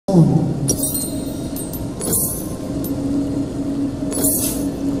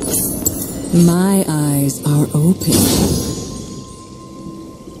My eyes are open.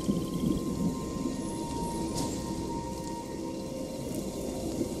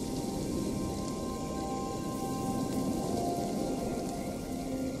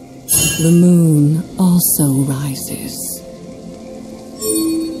 The moon also rises.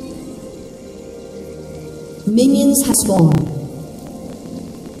 Minions have spawned.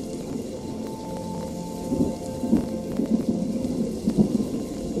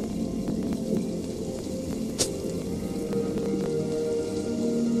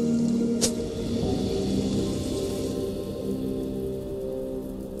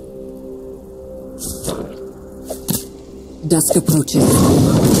 Dusk approaches.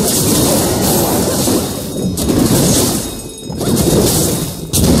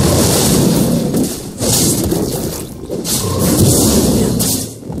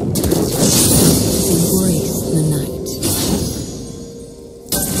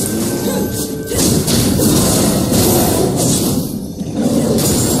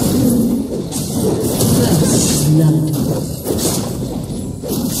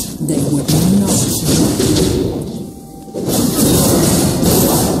 They would not.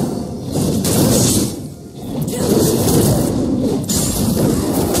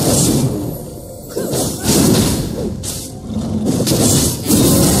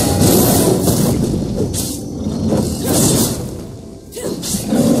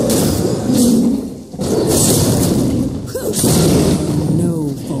 No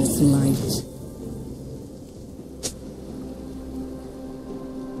false light.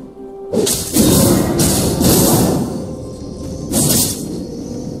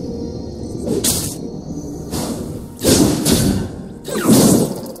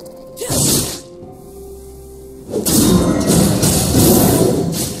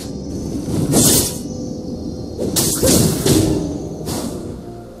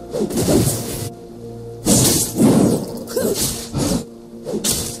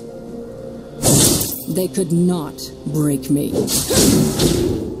 They could not break me.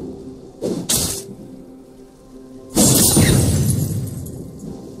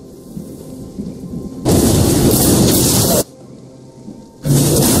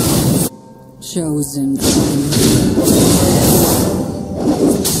 Chosen.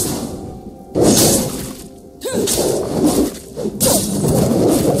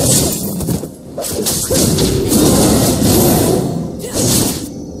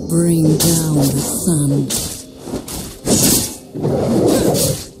 Bring down the sun.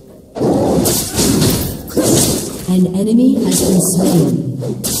 An enemy has been slain.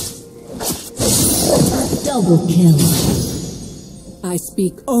 Double kill. I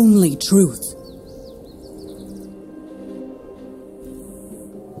speak only truth.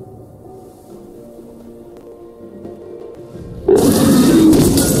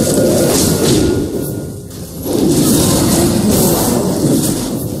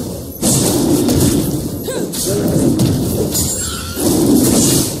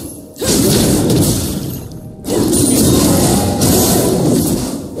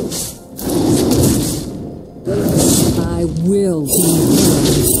 I will be heard.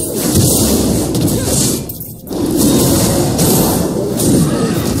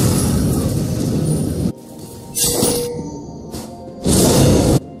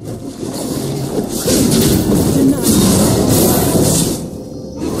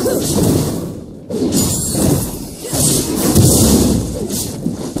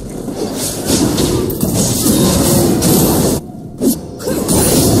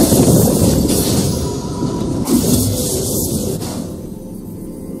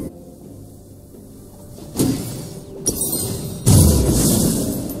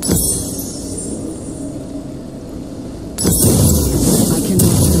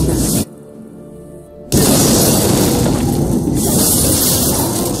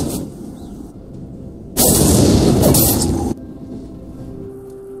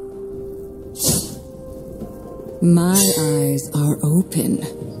 My eyes are open.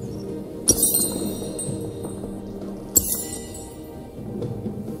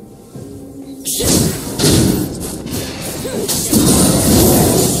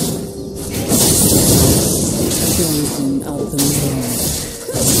 Chosen of the Lord.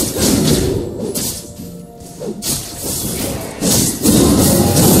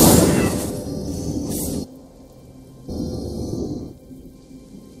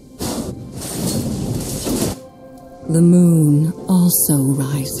 The moon also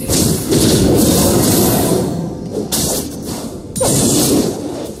rises.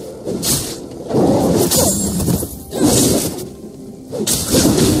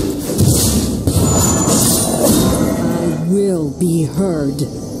 I will be heard.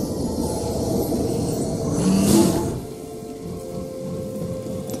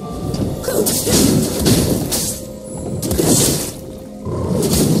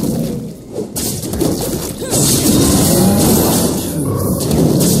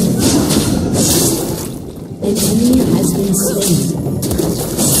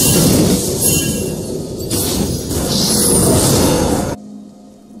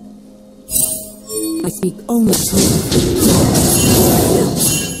 I speak only truth.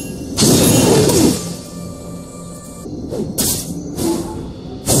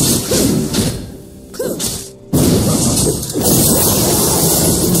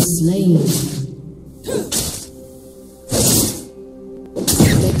 Slain.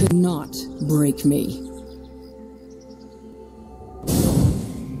 They could not break me.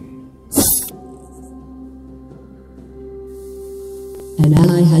 An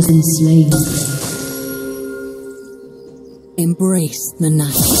ally has been slain. Embrace the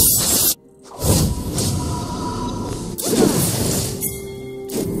night.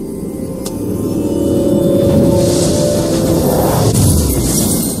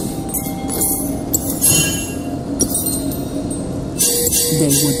 They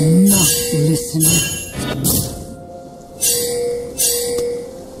would not listen.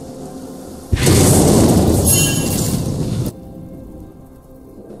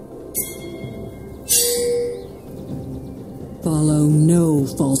 Follow no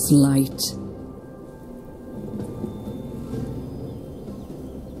false light.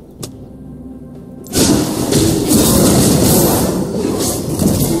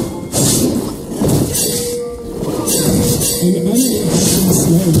 An enemy has been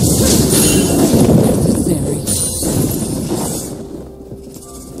slain. Necessary.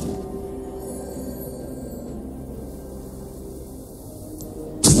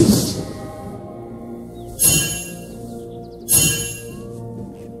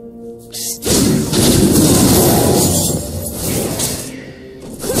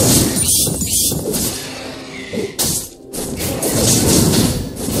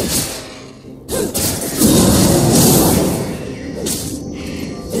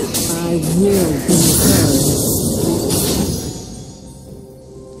 I will be heard.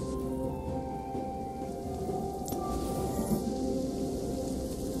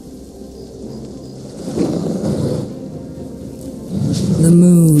 The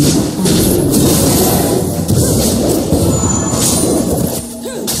moon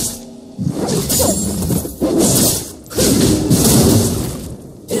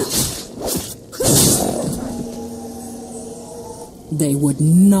They would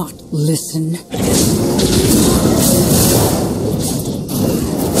not listen.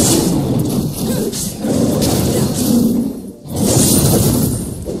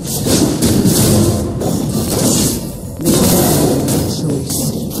 They had no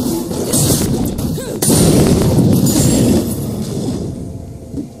choice.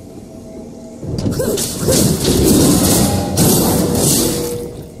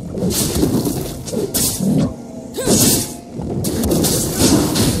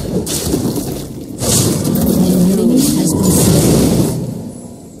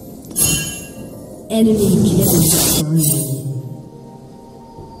 Enemy killing spree.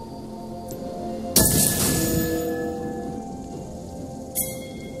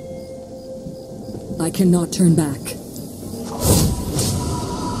 I cannot turn back.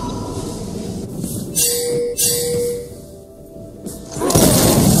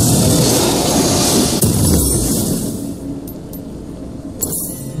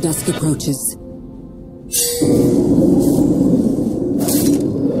 Dusk approaches.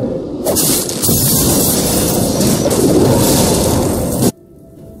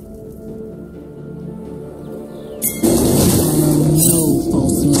 No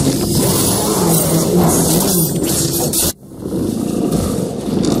false light.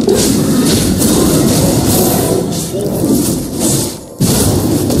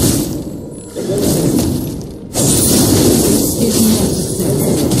 Is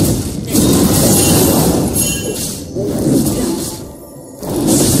necessary.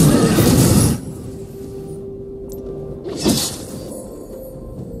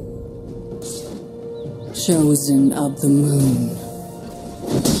 Chosen of the moon.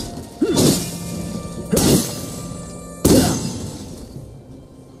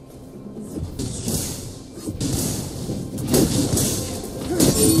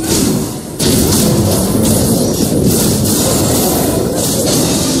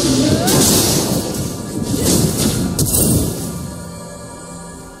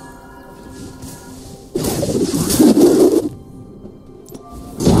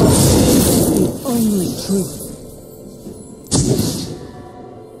 The only truth.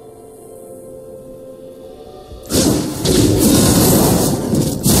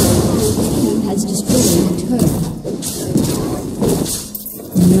 Has destroyed the turret.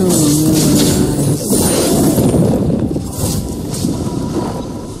 No more lies.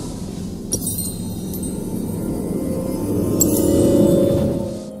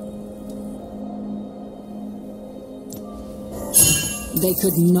 They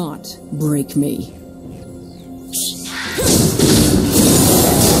could not break me.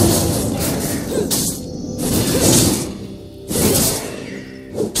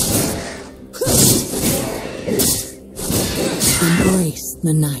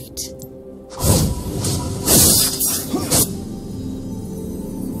 the night.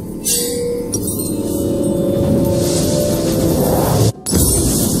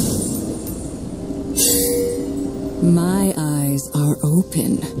 My eyes are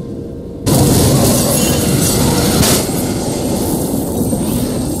open.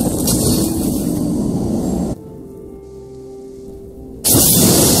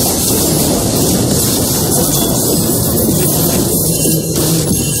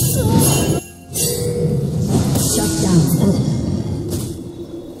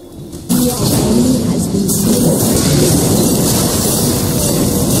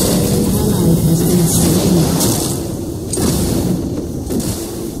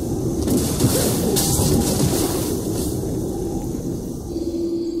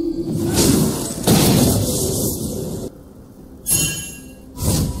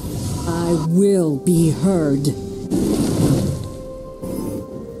 I will be heard.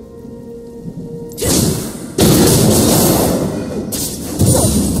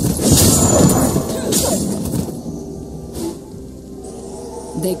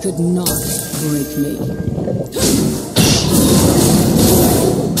 They could not break me.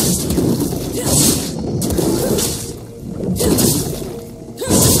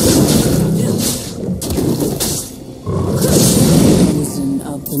 Poison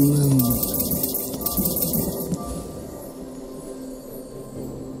of the moon.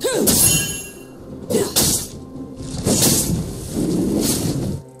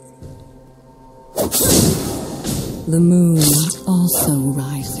 The moon also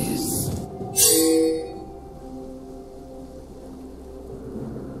rises.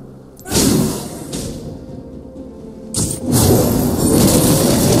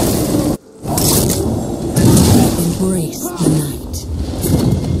 Embrace the night.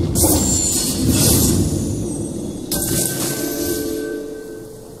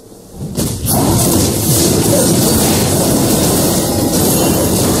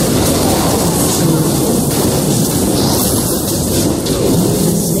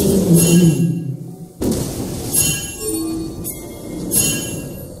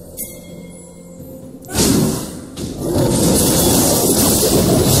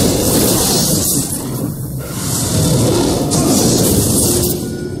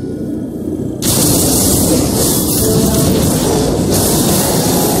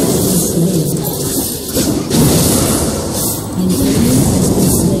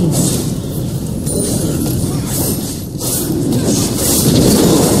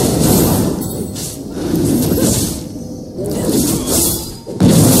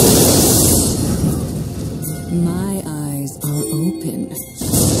 My eyes are open.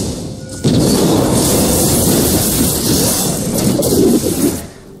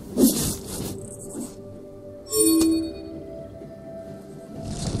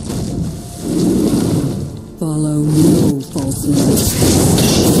 Follow no false light.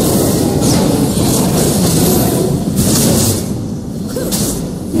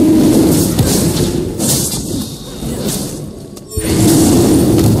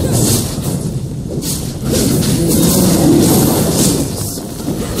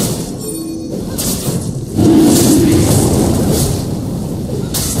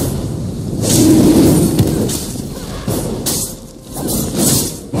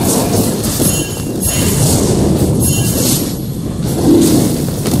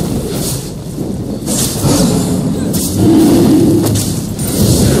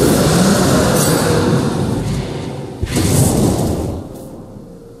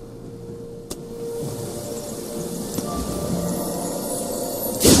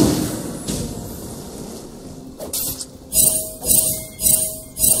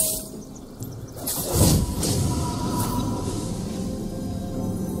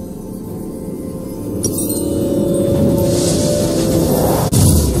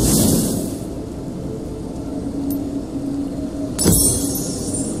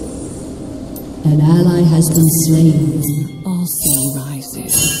 An ally has been slain. Also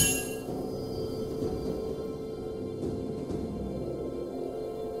rises.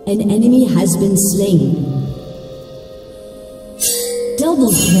 An enemy has been slain.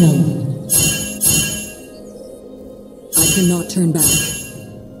 Double kill. I cannot turn back.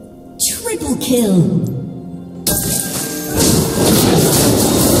 Triple kill.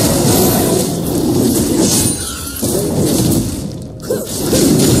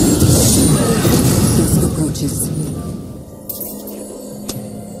 Dusk approaches.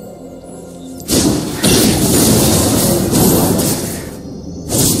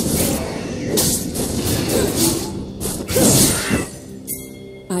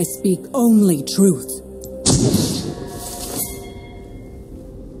 I speak only truth.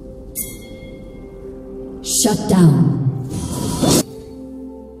 Shut down.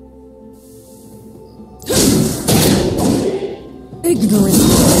 Ignorant.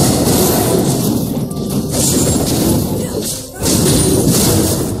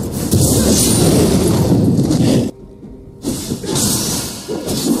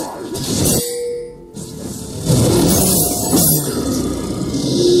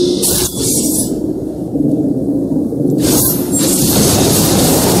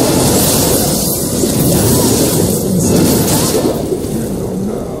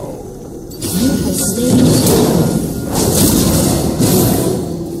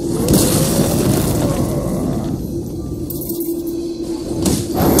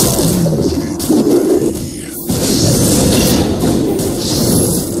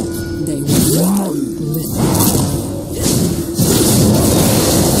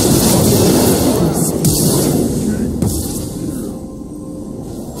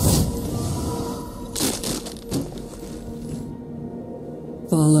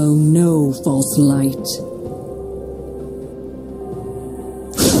 Follow no false light.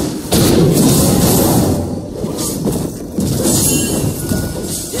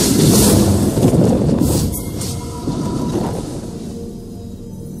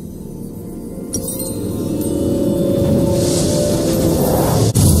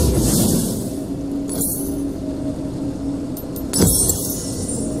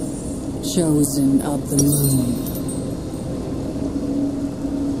 Chosen of the moon.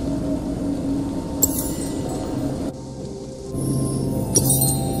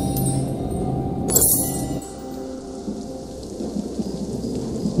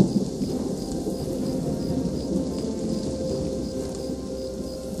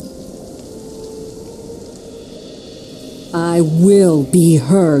 I will be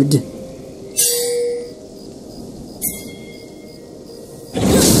heard.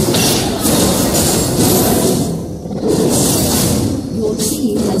 Your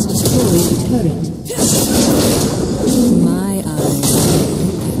team has destroyed a turret. My eyes are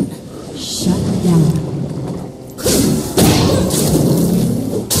open. Shut down.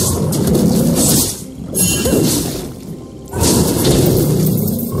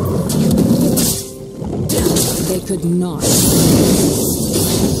 They could not.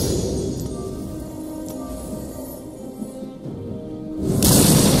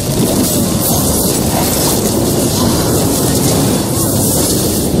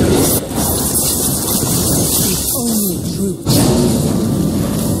 The only truth.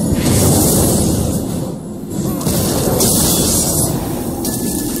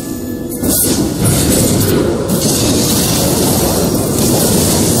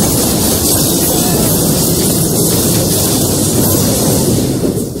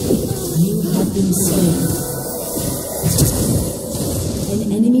 You have been slain. An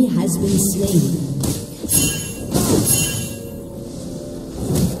enemy has been slain.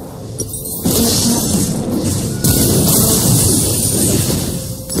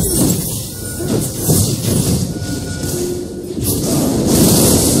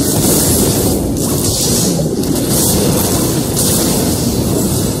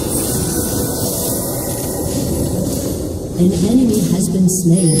 An enemy has been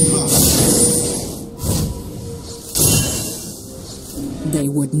slain. They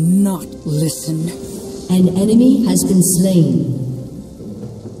would not listen. An enemy has been slain.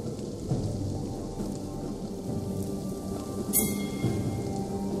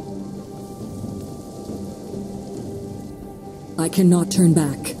 I cannot turn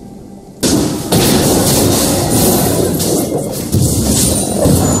back.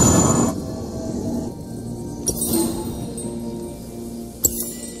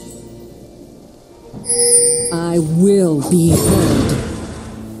 I will be heard.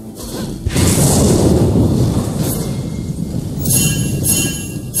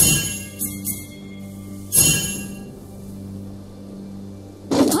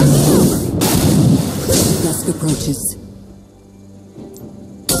 Dusk approaches.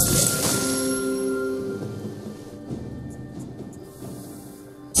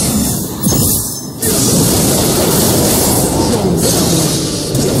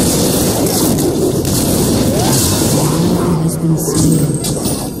 Has been slain.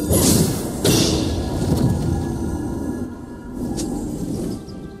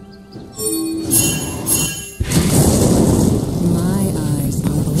 My eyes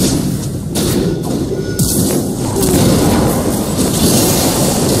are open.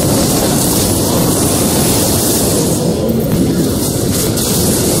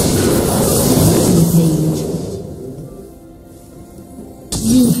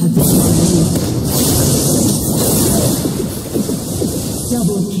 You have been slain.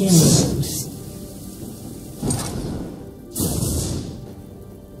 Double kill.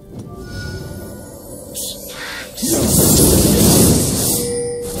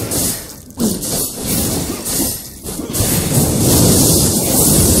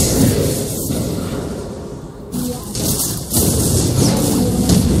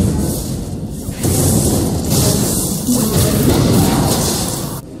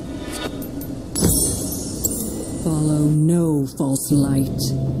 light.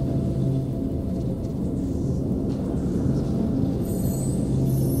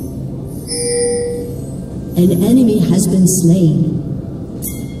 An enemy has been slain.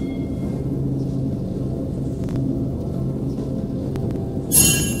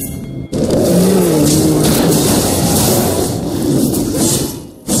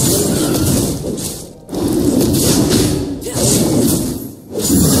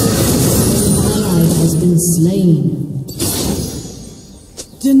 Slain.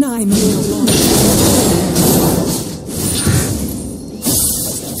 Deny me no longer.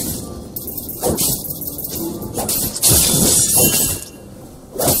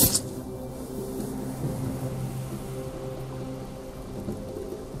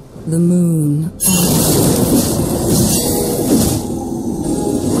 The moon.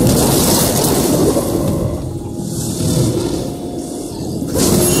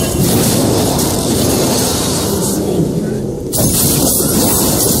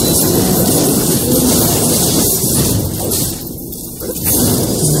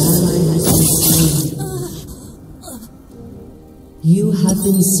 You have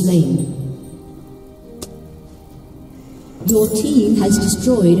been slain. Your team has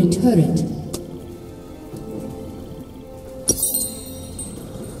destroyed a turret.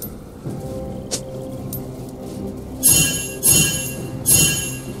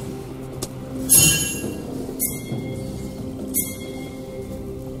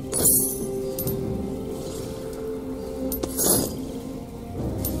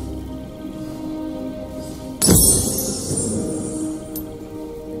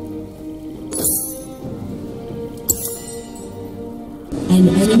 An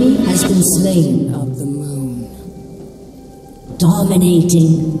enemy has been slain. Of the moon.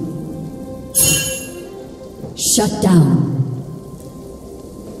 Dominating. Shut down.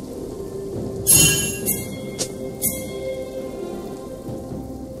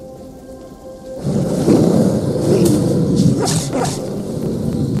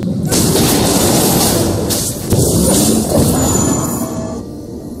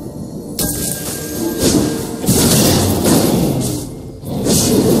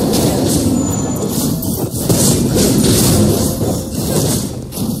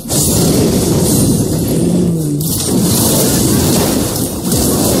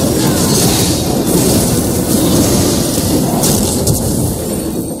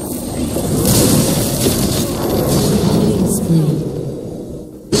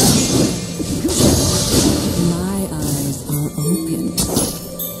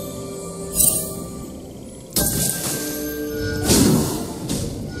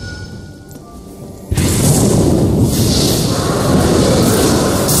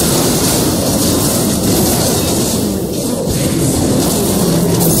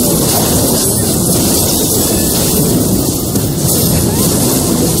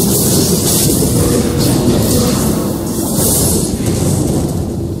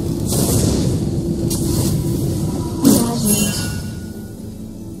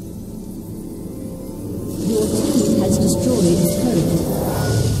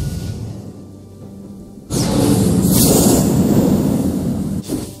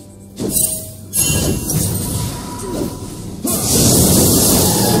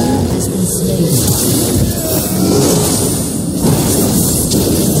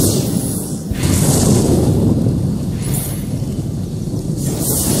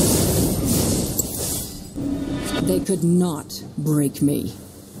 They could not break me.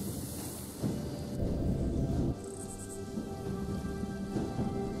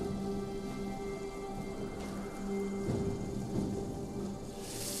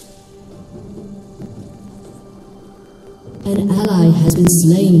 An ally has been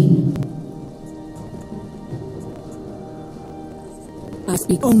slain. I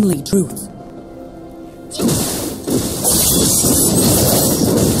speak only truth.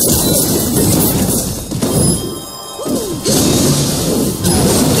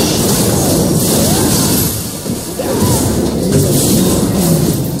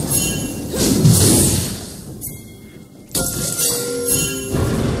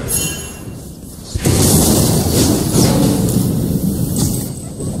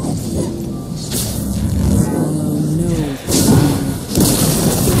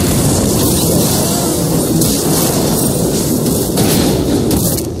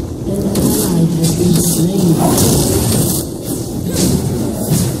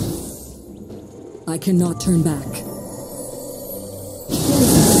 I cannot turn back.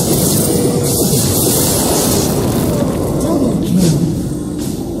 Double kill.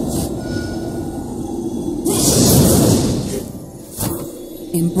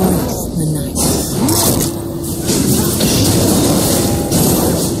 Embrace the night.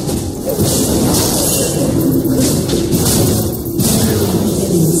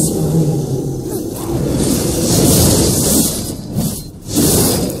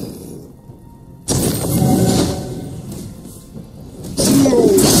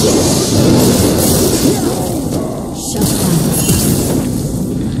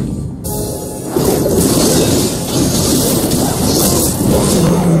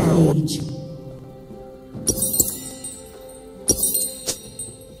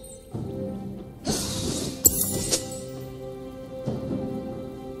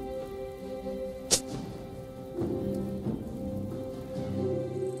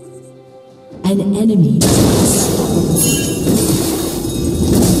 An enemy.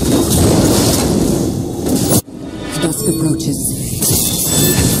 Dusk approaches.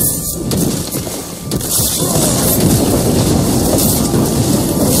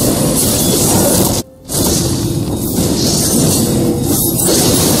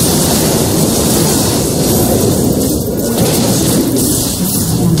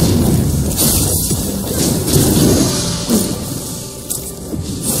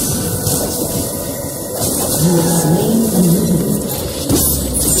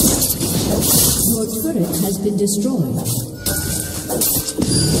 Destroyed.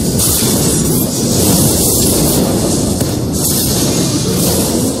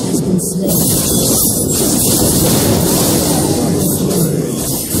 Has been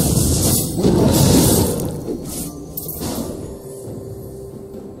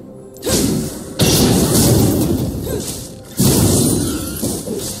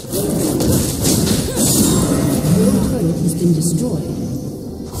Your turret has been destroyed.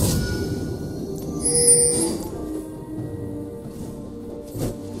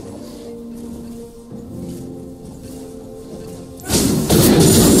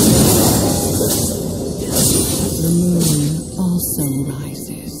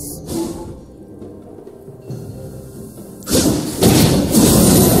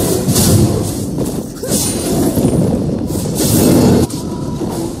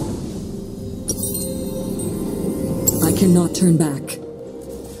 Cannot turn back.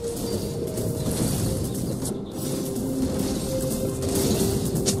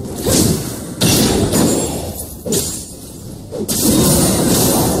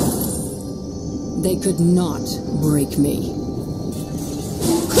 They could not break me.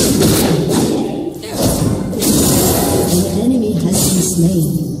 An enemy has been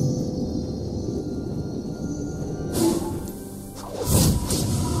slain.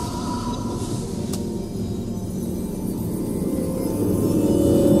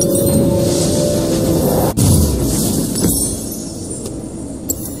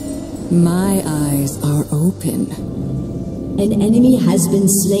 My eyes are open. An enemy has been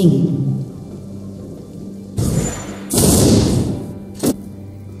slain.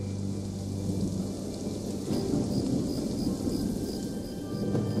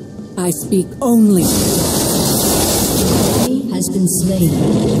 I speak only. An enemy has been slain.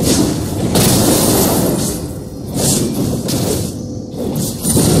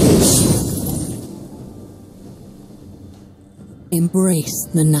 Embrace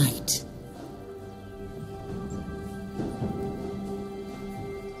the night.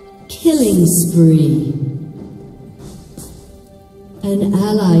 Killing spree. An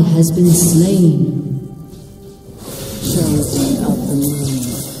ally has been slain. Chosen of the moon.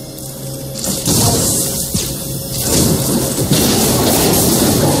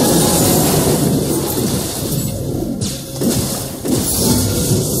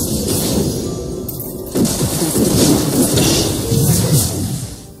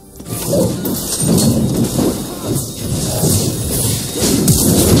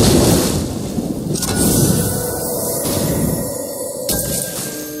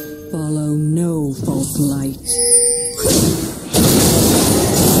 Follow no false light.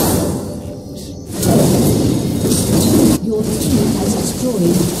 Your team has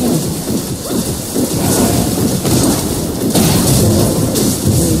destroyed the point.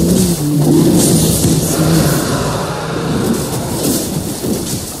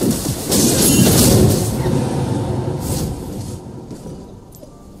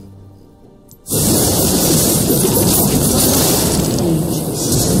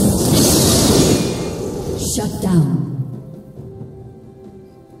 Shut down.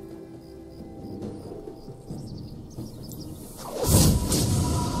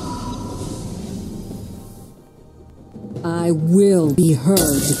 I will be heard.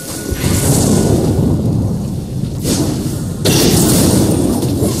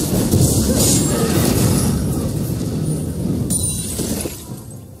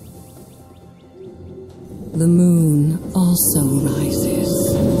 The moon also rises.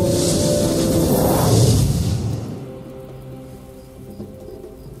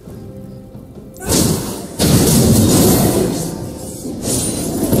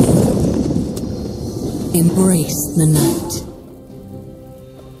 Embrace the night.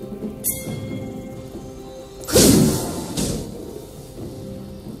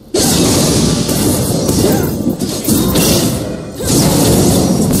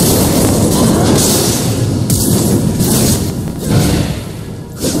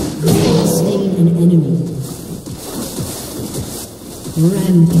 Slain an enemy.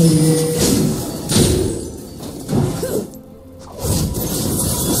 Rampage.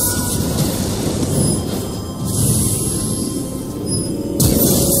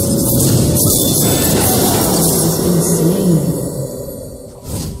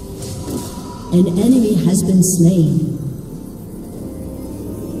 An enemy has been slain.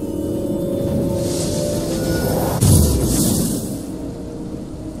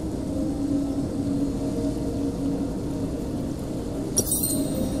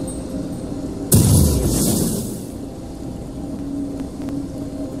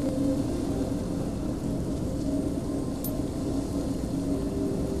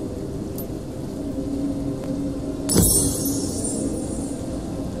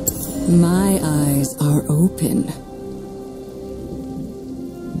 My eyes are open.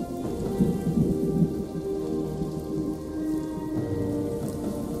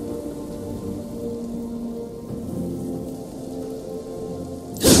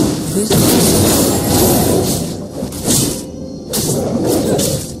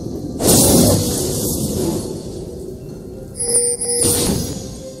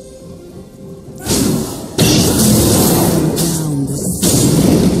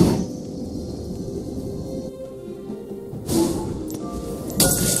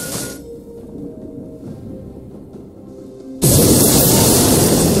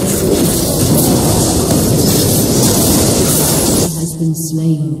 Been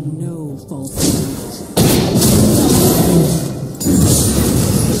slain. No false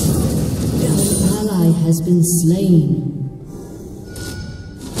An ally has been slain.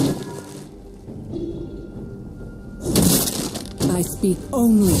 I speak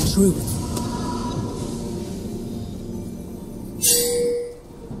only truth.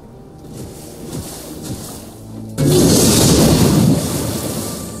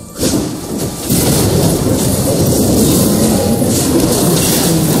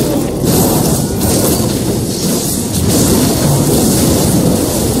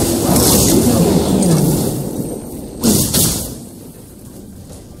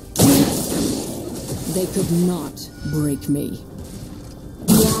 They could not break me.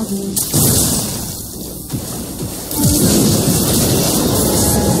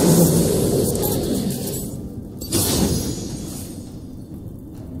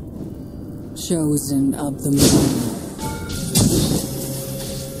 Chosen of the moon.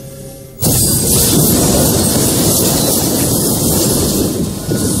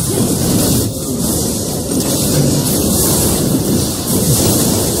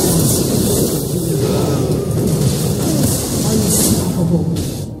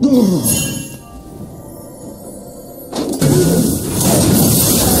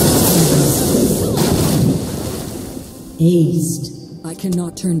 Aced. I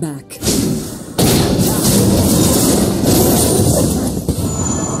cannot turn back.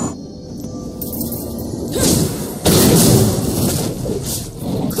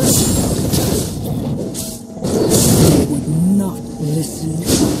 They would not listen.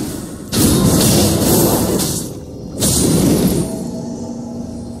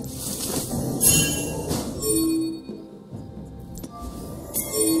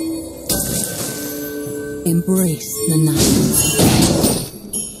 Embrace the night.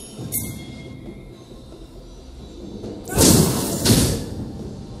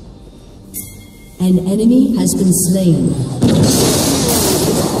 An enemy has been slain.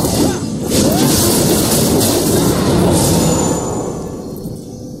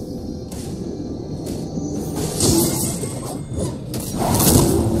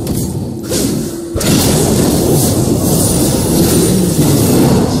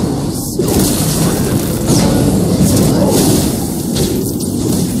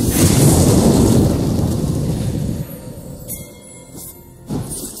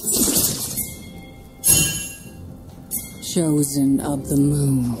 Chosen of the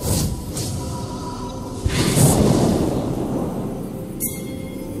moon.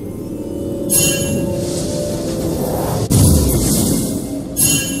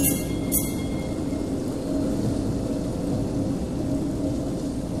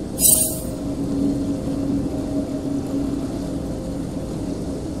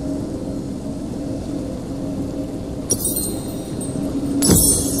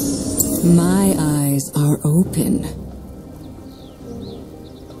 My eyes are open.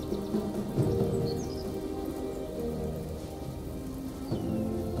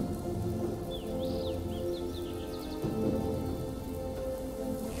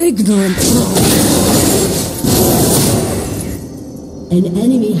 Ignorant thrall. An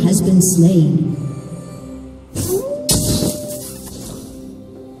enemy has been slain.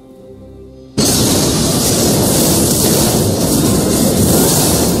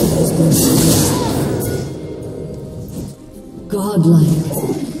 Godlike.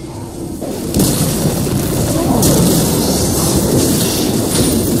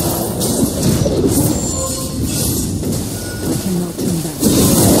 I cannot turn back.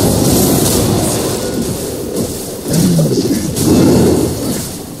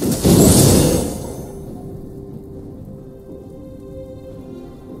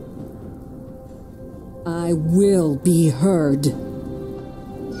 I will be heard.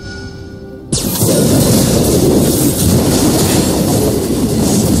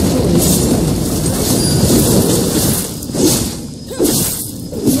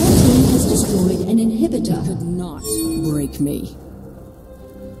 An inhibitor Could not break me.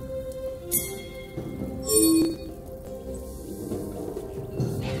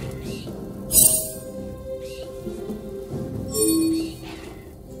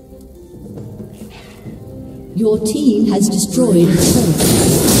 Your team has destroyed a turret.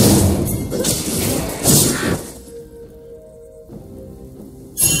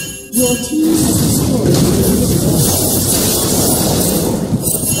 Your team has destroyed an inhibitor.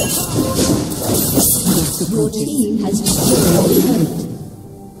 Your team has destroyed a turret.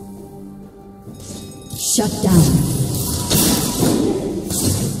 Shut down.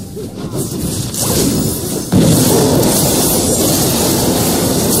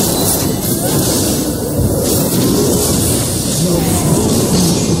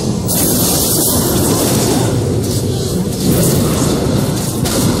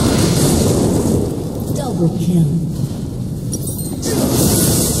 Double kill.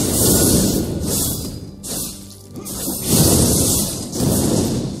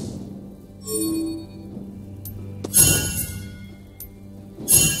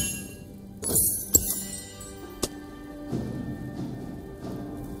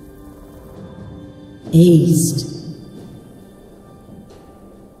 Aced.